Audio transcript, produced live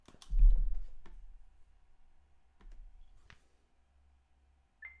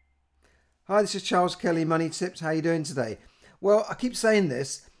Hi, this is Charles Kelly, Money Tips. How are you doing today? Well, I keep saying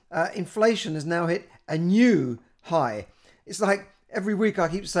this. Inflation has now hit a new high. It's like every week I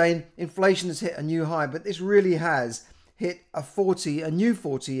keep saying inflation has hit a new high, but this really has hit a new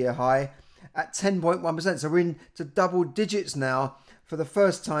 40-year high at 10.1%. So we're into double digits now for the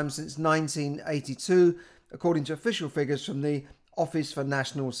first time since 1982, according to official figures from the Office for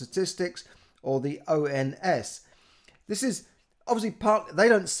National Statistics, or the ONS. This is obviously they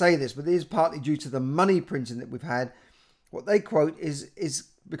don't say this, but it is partly due to the money printing that we've had. What they quote is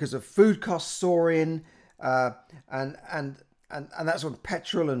because of food costs soaring, and that sort of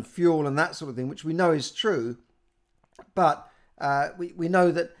petrol and fuel and that sort of thing, which we know is true. But we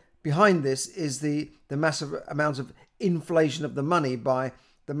know that behind this is the massive amount of inflation of the money by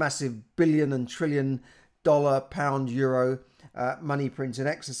the massive billion and trillion dollar, pound, euro money printing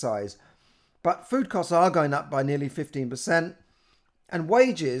exercise. But food costs are going up by nearly 15%, and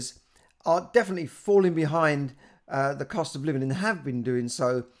wages are definitely falling behind the cost of living and have been doing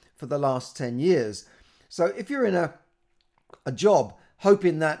so for the last 10 years. So if you're in a job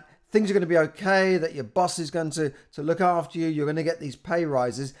hoping that things are going to be okay, that your boss is going to look after you, you're going to get these pay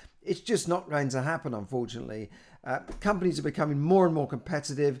rises, it's just not going to happen, unfortunately. Companies are becoming more and more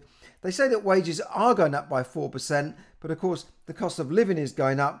competitive. They say that wages are going up by 4%, but of course the cost of living is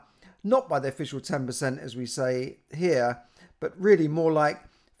going up, not by the official 10% as we say here, but really more like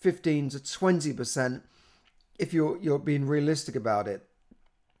 15 to 20% if you're being realistic about it.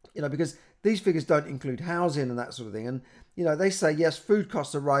 Because these figures don't include housing and that sort of thing. And, they say, yes, food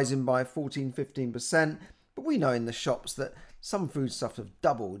costs are rising by 14, 15%, but we know in the shops that some food stuff have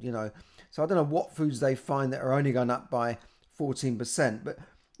doubled, So I don't know what foods they find that are only going up by 14%, but,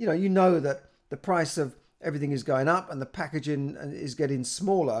 you know that the price of everything is going up and the packaging is getting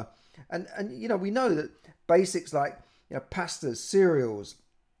smaller. And we know that basics like pastas, cereals,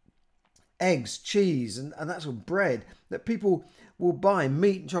 eggs, cheese, and that sort of bread that people will buy,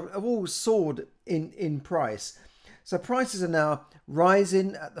 meat and chocolate, have all soared in price. So prices are now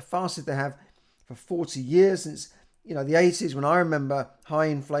rising at the fastest they have for 40 years, since the 80s, when I remember high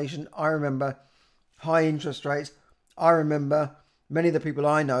inflation, I remember high interest rates, I remember many of the people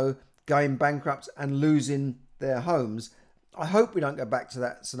I know going bankrupt and losing their homes. I hope we don't go back to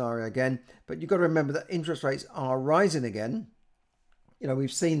that scenario again, but you've got to remember that interest rates are rising again.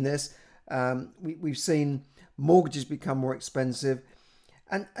 We've seen this. We've seen mortgages become more expensive,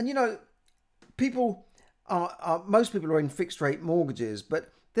 and people most people are in fixed rate mortgages,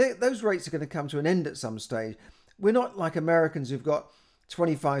 but those rates are going to come to an end at some stage. We're not like Americans who've got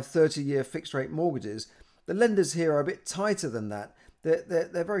 25, 30-year fixed rate mortgages. The lenders here are a bit tighter than that.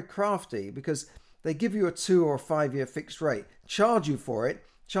 They're very crafty, because they give you a 2 or 5 year fixed rate, charge you for it,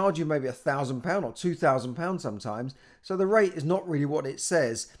 charge you maybe £1,000 or £2,000 sometimes. So the rate is not really what it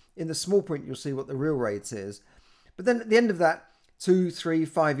says. In the small print, you'll see what the real rate is. But then at the end of that 2, 3,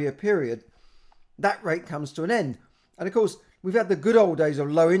 5 year period, that rate comes to an end. And of course, we've had the good old days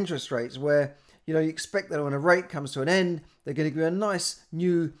of low interest rates where, you expect that when a rate comes to an end, they're going to give you a nice,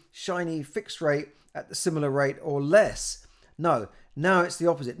 new, shiny fixed rate at the similar rate or less. No, now it's the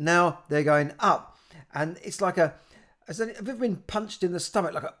opposite. Now they're going up. And it's like have you ever been punched in the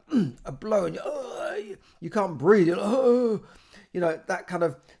stomach, like a blow, and you can't breathe. You're like, that kind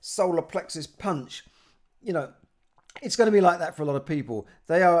of solar plexus punch. It's going to be like that for a lot of people.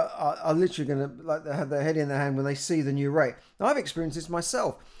 They are literally going to have their head in their hand when they see the new rate. Now, I've experienced this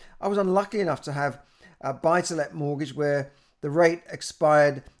myself. I was unlucky enough to have a buy-to-let mortgage where the rate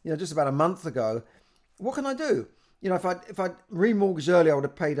expired, just about a month ago. What can I do? If I'd remortgaged early, I would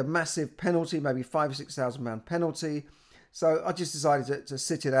have paid a massive penalty, maybe £5,000 or £6,000 penalty. So I just decided to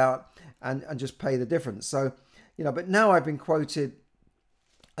sit it out and just pay the difference. So, but now I've been quoted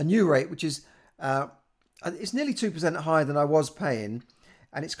a new rate, which is it's nearly 2% higher than I was paying,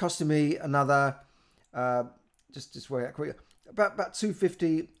 and it's costing me another just work out quick, about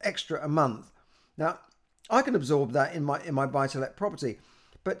 $250 extra a month. Now I can absorb that in my buy-to-let property,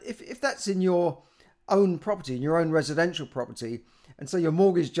 but if that's in your own property, in your own residential property, and so your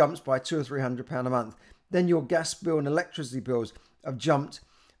mortgage jumps by £200 or £300 a month, then your gas bill and electricity bills have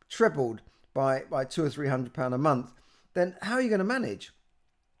tripled by £200 or £300 a month, then how are you going to manage?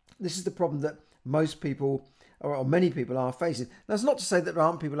 This is the problem that most people, or many people, are facing. That's not to say that there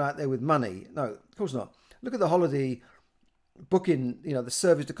aren't people out there with money. No, of course not. Look at the holiday booking, the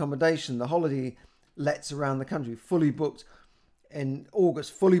serviced accommodation, the holiday lets around the country, fully booked in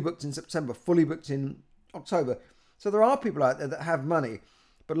August, fully booked in September, fully booked in October. So there are people out there that have money,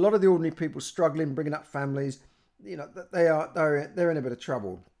 but a lot of the ordinary people struggling, bringing up families, they're in a bit of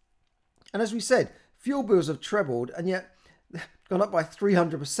trouble. And as we said, fuel bills have trebled, and yet gone up by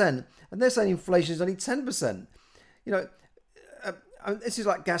 300%, and they're saying inflation is only 10%. You know, this is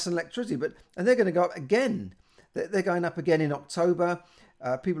like gas and electricity, and they're going to go up again. They're going up again in October.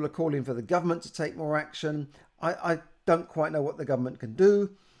 People are calling for the government to take more action. I don't quite know what the government can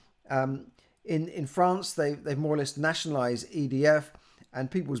do. In France, they've more or less nationalised EDF,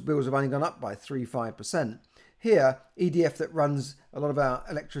 and people's bills have only gone up by 3-5%. Here, EDF, that runs a lot of our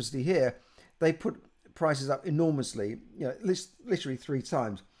electricity here, they put prices up enormously, literally 3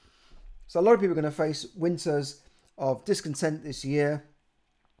 times. So a lot of people are going to face winters of discontent this year.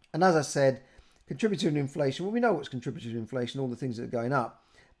 And as I said, contributing to inflation, well, we know what's contributing to inflation, all the things that are going up,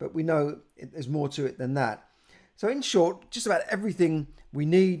 but we know there's more to it than that. So in short, just about everything we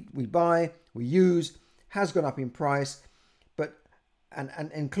need, we buy, we use, has gone up in price,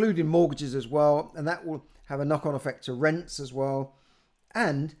 and including mortgages as well, and that will have a knock-on effect to rents as well.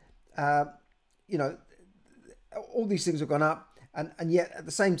 And all these things have gone up, and yet at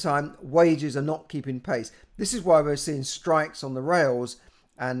the same time, wages are not keeping pace. This is why we're seeing strikes on the rails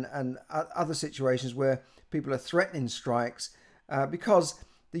and other situations where people are threatening strikes because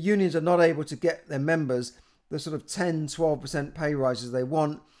the unions are not able to get their members the sort of 10-12% pay rises they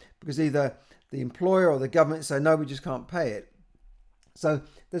want, because either the employer or the government say, no, we just can't pay it. So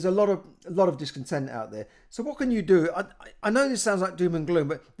there's a lot of discontent out there. So what can you do? I know this sounds like doom and gloom,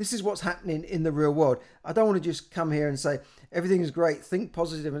 but this is what's happening in the real world. I don't want to just come here and say everything is great, think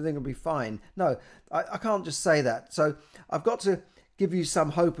positive, everything will be fine. No, I can't just say that. So I've got to give you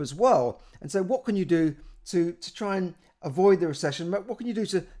some hope as well. And so what can you do to try and avoid the recession? But what can you do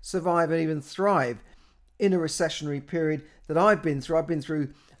to survive and even thrive in a recessionary period that I've been through? I've been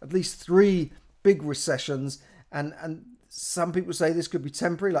through at least 3 big recessions, and some people say this could be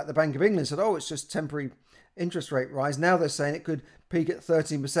temporary, like the Bank of England said, oh, it's just temporary interest rate rise. Now they're saying it could peak at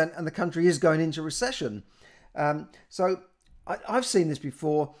 13% and the country is going into recession. So I've seen this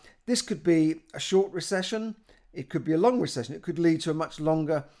before. This could be a short recession. It could be a long recession. It could lead to a much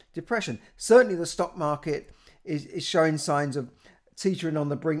longer depression. Certainly the stock market is showing signs of teetering on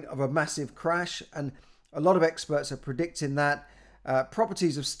the brink of a massive crash, and a lot of experts are predicting that.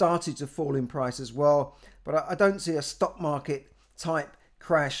 Properties have started to fall in price as well, but I don't see a stock market type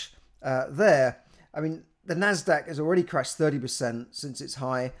crash there. I mean, the Nasdaq has already crashed 30% since its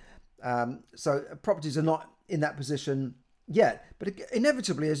high, so properties are not in that position yet. But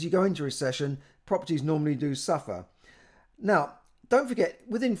inevitably, as you go into recession, properties normally do suffer. Now, don't forget,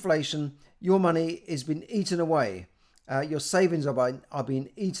 with inflation, your money is being eaten away. Your savings are being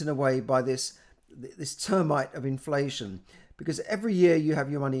eaten away by this termite of inflation. Because every year you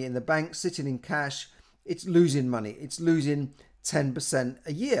have your money in the bank sitting in cash, it's losing money. It's losing 10%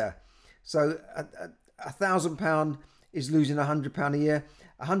 a year. So £1,000 is losing £100 a year.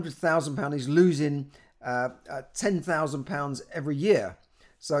 £100,000 is losing £10,000 every year.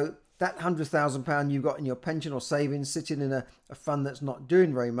 So that £100,000 you've got in your pension or savings sitting in a fund that's not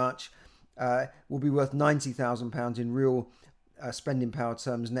doing very much will be worth £90,000 in real spending power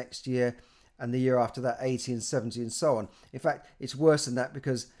terms next year. And the year after that, 80 and 70 and so on. In fact, it's worse than that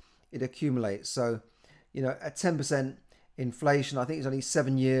because it accumulates. So, at 10% inflation, I think it's only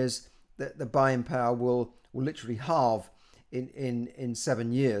 7 years that the buying power will literally halve in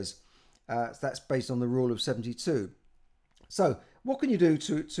 7 years. So that's based on the rule of 72. So what can you do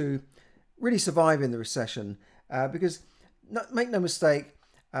to really survive in the recession? Because make no mistake,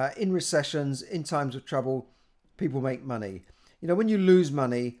 in recessions, in times of trouble, people make money. When you lose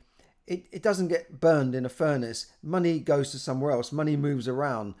money, it doesn't get burned in a furnace. Money goes to somewhere else. Money moves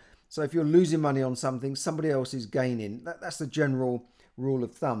around. So if you're losing money on something, somebody else is gaining. That's the general rule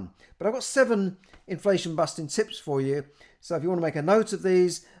of thumb. But I've got 7 inflation busting tips for you. So if you want to make a note of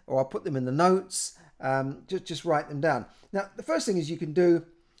these, or I'll put them in the notes, just write them down. Now, the first thing is you can do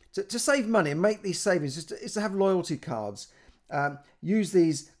to save money and make these savings is to have loyalty cards. Use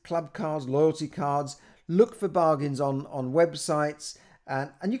these club cards, loyalty cards. Look for bargains on websites.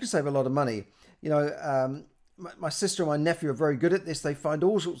 And you can save a lot of money. My sister and my nephew are very good at this. They find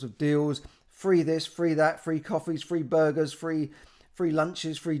all sorts of deals, free this, free that, free coffees, free burgers, free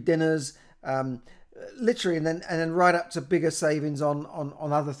lunches, free dinners, literally, and then right up to bigger savings on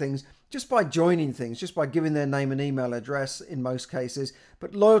other things, just by joining things, just by giving their name and email address in most cases.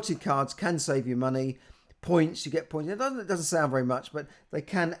 But loyalty cards can save you money. Points, you get points. It doesn't sound very much, but they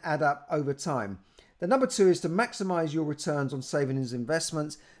can add up over time. The number 2 is to maximize your returns on savings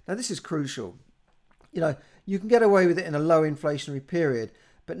investments. Now, this is crucial. You can get away with it in a low inflationary period,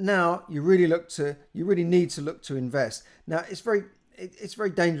 but now you really need to look to invest. Now, it's very it's very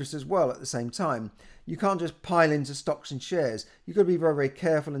dangerous as well at the same time. You can't just pile into stocks and shares. You've got to be very, very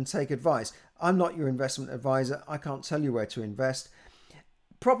careful and take advice. I'm not your investment advisor. I can't tell you where to invest.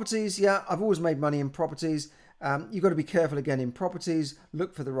 Properties, yeah, I've always made money in properties. You've got to be careful again in properties.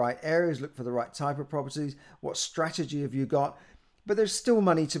 Look for the right areas, look for the right type of properties. What strategy have you got? But there's still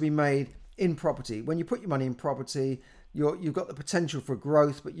money to be made in property. When you put your money in property, you've got the potential for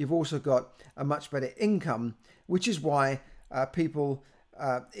growth, but you've also got a much better income, which is why people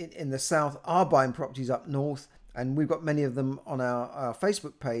in the south are buying properties up north. And we've got many of them on our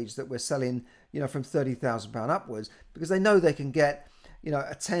Facebook page that we're selling, from £30,000 upwards, because they know they can get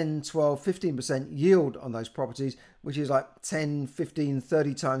a 10, 12, 15% yield on those properties, which is like 10, 15,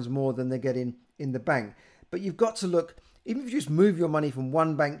 30 times more than they're getting in the bank. But you've got to look, even if you just move your money from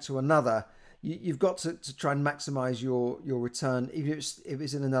one bank to another, you've got to try and maximize your return, even if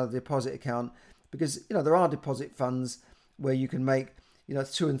it's in another deposit account, because there are deposit funds where you can make 2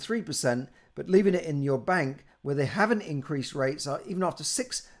 and 3%, but leaving it in your bank where they haven't increased rates, even after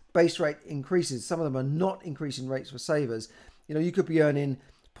 6 base rate increases, some of them are not increasing rates for savers. You could be earning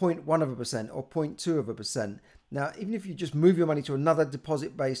 0.1% or 0.2%. Now, even if you just move your money to another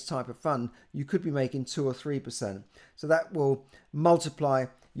deposit-based type of fund, you could be making 2 or 3%. So that will multiply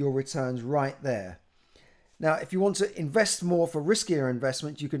your returns right there. Now, if you want to invest more for riskier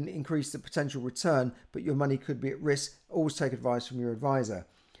investments, you can increase the potential return, but your money could be at risk. Always take advice from your advisor.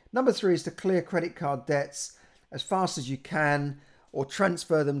 Number 3 is to clear credit card debts as fast as you can, or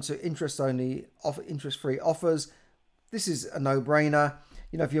transfer them to interest-free offers. This is a no-brainer.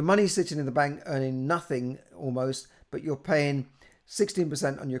 If your money's sitting in the bank earning nothing almost, but you're paying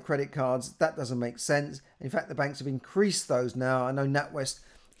 16% on your credit cards, that doesn't make sense. In fact, the banks have increased those now. I know NatWest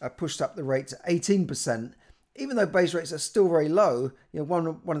pushed up the rate to 18%. Even though base rates are still very low,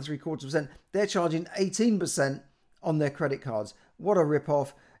 1.75%, they're charging 18% on their credit cards. What a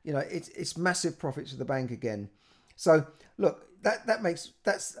rip-off. It's massive profits for the bank again. So look,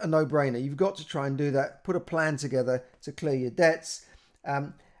 that's a no-brainer. You've got to try and do that. Put a plan together to clear your debts,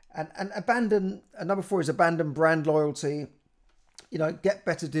 and abandon. Number 4 is abandon brand loyalty. Get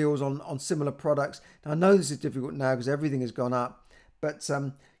better deals on similar products. Now, I know this is difficult now because everything has gone up, but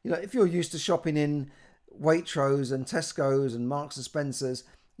if you're used to shopping in Waitrose and Tesco's and Marks and Spencer's,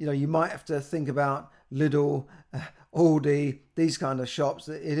 you might have to think about Lidl, Aldi, these kind of shops.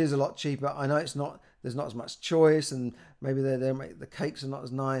 It is a lot cheaper. I know there's not as much choice, and maybe the cakes are not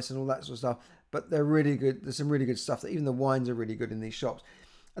as nice and all that sort of stuff, but they're really good. There's some really good stuff. Even the wines are really good in these shops.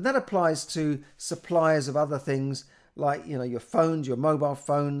 And that applies to suppliers of other things like, your phones, your mobile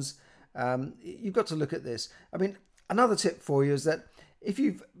phones. You've got to look at this. I mean, another tip for you is that if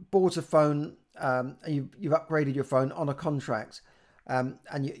you've bought a phone and you've upgraded your phone on a contract, and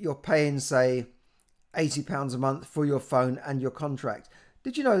you're paying, say, £80 a month for your phone and your contract,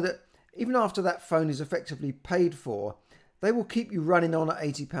 did you know that even after that phone is effectively paid for, they will keep you running on at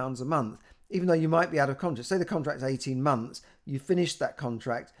 £80 a month, even though you might be out of contract? Say the contract's 18 months, you finished that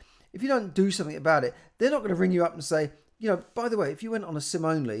contract. If you don't do something about it, they're not going to ring you up and say, by the way, if you went on a SIM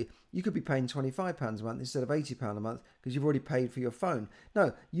only, you could be paying £25 a month instead of £80 a month because you've already paid for your phone.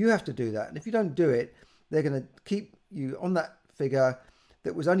 No, you have to do that. And if you don't do it, they're going to keep you on that figure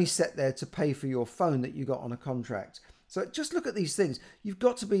that was only set there to pay for your phone that you got on a contract. So just look at these things. You've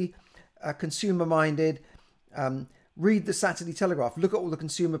got to be consumer minded. Read the Saturday Telegraph. Look at all the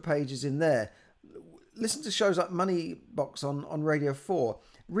consumer pages in there. Listen to shows like Money Box on Radio 4.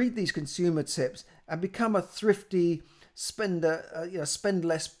 Read these consumer tips and become a thrifty spender, spend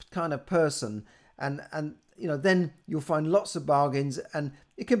less kind of person. And then you'll find lots of bargains, and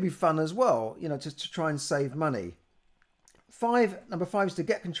it can be fun as well, to try and save money. Number 5 is to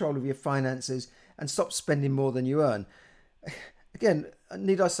get control of your finances and stop spending more than you earn. Again,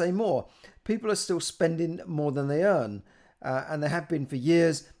 need I say more? People are still spending more than they earn, and they have been for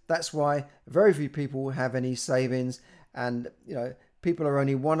years. That's why very few people have any savings, and people are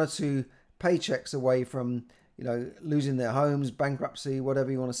only 1 or 2 paychecks away from losing their homes, bankruptcy,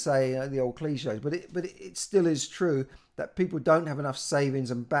 whatever you want to say, the old cliches. But it still is true that people don't have enough savings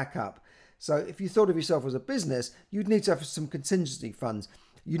and backup. So if you thought of yourself as a business, you'd need to have some contingency funds.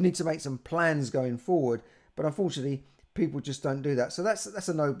 You'd need to make some plans going forward. But unfortunately, people just don't do that. So that's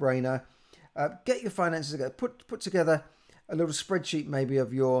a no-brainer. Get your finances together. Put together a little spreadsheet maybe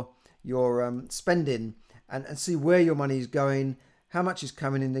of your spending and see where your money is going, how much is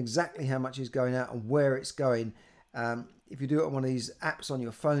coming in, exactly how much is going out, and where it's going. If you do it on one of these apps on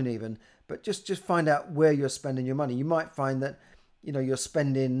your phone even, but just find out where you're spending your money. You might find that you're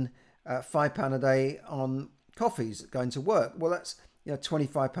spending £5 a day on coffees going to work. Well, that's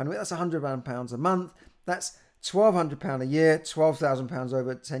 £25 a week. That's £100 a month. That's £1,200 a year, £12,000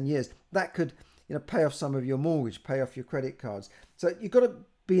 over 10 years. That could, pay off some of your mortgage, pay off your credit cards. So you've got to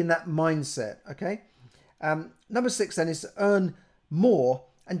be in that mindset, okay? Number 6 then is to earn more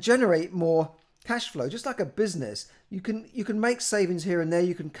and generate more cash flow. Just like a business, you can make savings here and there.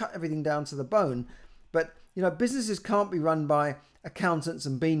 You can cut everything down to the bone, but businesses can't be run by accountants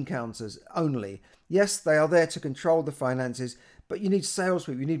and bean counters only. Yes, they are there to control the finances, but you need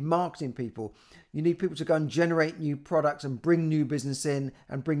salespeople, you need marketing people, you need people to go and generate new products and bring new business in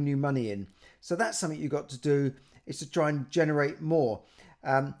and bring new money in. So that's something you've got to do, is to try and generate more.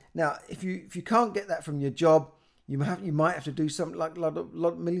 Now, if you can't get that from your job, you might have to do something like a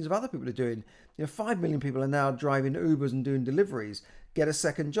lot millions of other people are doing. 5 million people are now driving Ubers and doing deliveries. Get a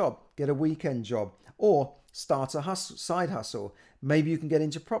second job, get a weekend job, or start a side hustle. Maybe you can get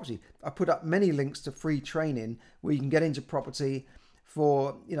into property. I put up many links to free training where you can get into property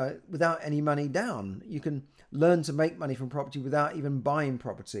for, without any money down. You can learn to make money from property without even buying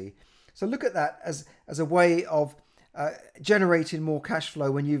property. So look at that as a way of generating more cash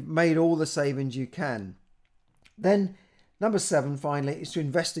flow when you've made all the savings you can. Then number 7, finally, is to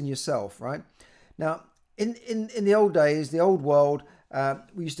invest in yourself, right? Now, in the old days, the old world,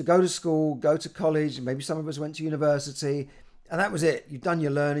 we used to go to school, go to college, maybe some of us went to university, and that was it. You've done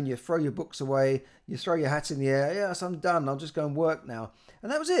your learning, you throw your books away, you throw your hat in the air. Yes, I'm done. I'll just go and work now.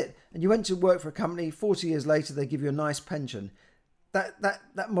 And that was it. And you went to work for a company. 40 years later, they give you a nice pension.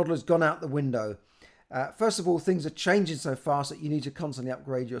 That model has gone out the window. First of all, things are changing so fast that you need to constantly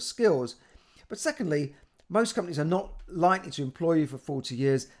upgrade your skills. But secondly, most companies are not likely to employ you for 40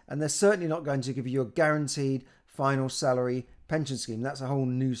 years, and they're certainly not going to give you a guaranteed final salary pension scheme. That's a whole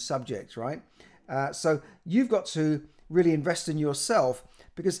new subject, right? So you've got to really invest in yourself,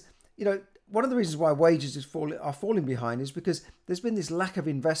 because, one of the reasons why wages are falling behind is because there's been this lack of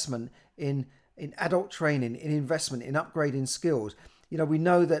investment in adult training, in investment, in upgrading skills. We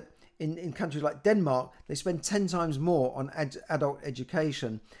know that in countries like Denmark, they spend 10 times more on adult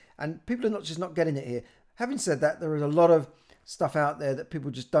education, and people are not getting it here. Having said that, there is a lot of stuff out there that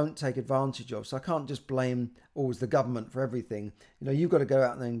people just don't take advantage of. So I can't just blame always the government for everything. You've got to go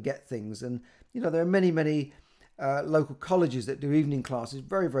out there and get things. And, there are many local colleges that do evening classes,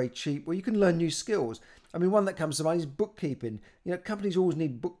 very, very cheap, where you can learn new skills. I mean, one that comes to mind is bookkeeping. Companies always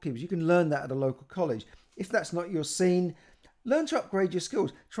need bookkeepers. You can learn that at a local college. If that's not your scene, learn to upgrade your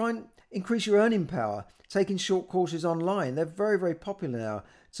skills. Try and increase your earning power. Taking short courses online. They're very, very popular now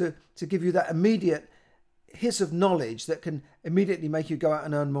to give you that immediate hit of knowledge that can immediately make you go out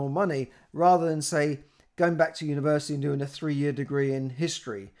and earn more money, rather than, say, going back to university and doing a 3-year degree in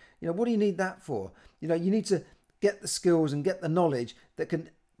history. What do you need that for? You need to get the skills and get the knowledge that can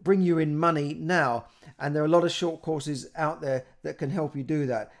bring you in money now. And there are a lot of short courses out there that can help you do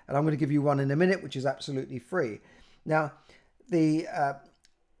that. And I'm going to give you one in a minute, which is absolutely free. Now, the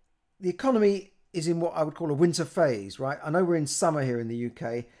economy is in what I would call a winter phase, right? I know we're in summer here in the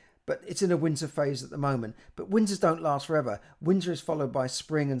UK, but it's in a winter phase at the moment. But winters don't last forever. Winter is followed by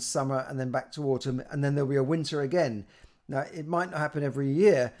spring and summer, and then back to autumn, and then there'll be a winter again. Now, it might not happen every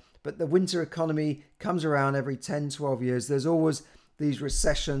year, but the winter economy comes around every 10, 12 years. There's always these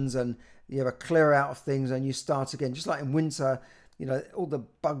recessions, and you have a clear out of things, and you start again. Just like in winter, all the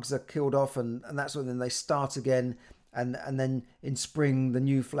bugs are killed off, and that sort of thing. They start again, and then in spring, the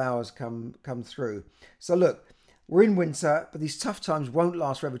new flowers come through. So look, we're in winter, but these tough times won't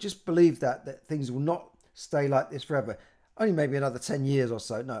last forever. Just believe that things will not stay like this forever. Only maybe another 10 years or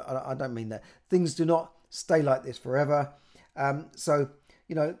so. No, I don't mean that. Things do not stay like this forever. So,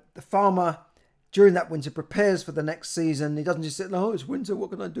 the farmer during that winter prepares for the next season. He doesn't just sit, oh, it's winter,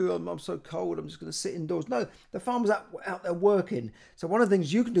 what can I do? I'm so cold, I'm just going to sit indoors. No, the farmer's out there working. So one of the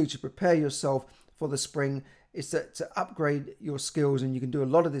things you can do to prepare yourself for the spring is to upgrade your skills, and you can do a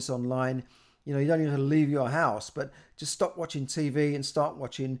lot of this online. You don't even have to leave your house, but just stop watching TV and start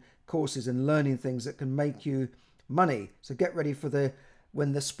watching courses and learning things that can make you money. So get ready for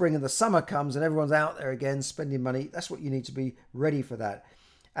when the spring and the summer comes and everyone's out there again spending money. That's what you need to be ready for that.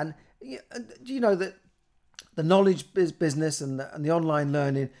 And do you know that the knowledge business and the online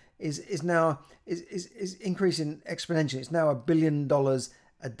learning is increasing exponentially? It's now $1 billion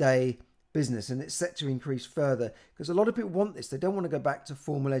a day business, and it's set to increase further because a lot of people want this. They don't want to go back to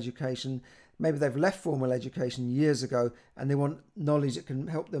formal education. Maybe they've left formal education years ago, and they want knowledge that can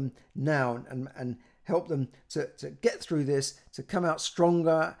help them now and help them to get through this, to come out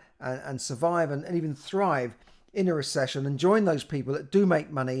stronger and survive and even thrive in a recession, and join those people that do make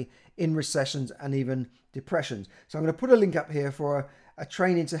money in recessions and even depressions. So I'm going to put a link up here for a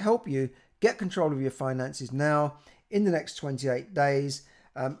training to help you get control of your finances now in the next 28 days.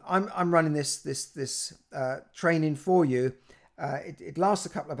 I'm running this training for you. It lasts a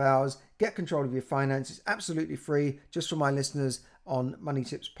couple of hours. Get control of your finances. Absolutely free, just for my listeners on Money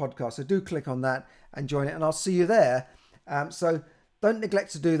Tips Podcast. So do click on that and join it, and I'll see you there. So don't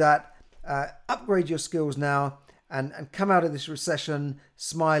neglect to do that. Upgrade your skills now and come out of this recession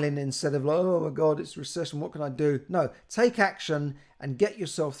smiling instead of like, oh my God, it's recession. What can I do? No, take action and get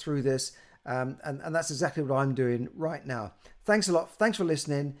yourself through this. And that's exactly what I'm doing right now. Thanks a lot. Thanks for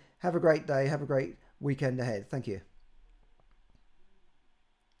listening. Have a great day. Have a great weekend ahead. Thank you.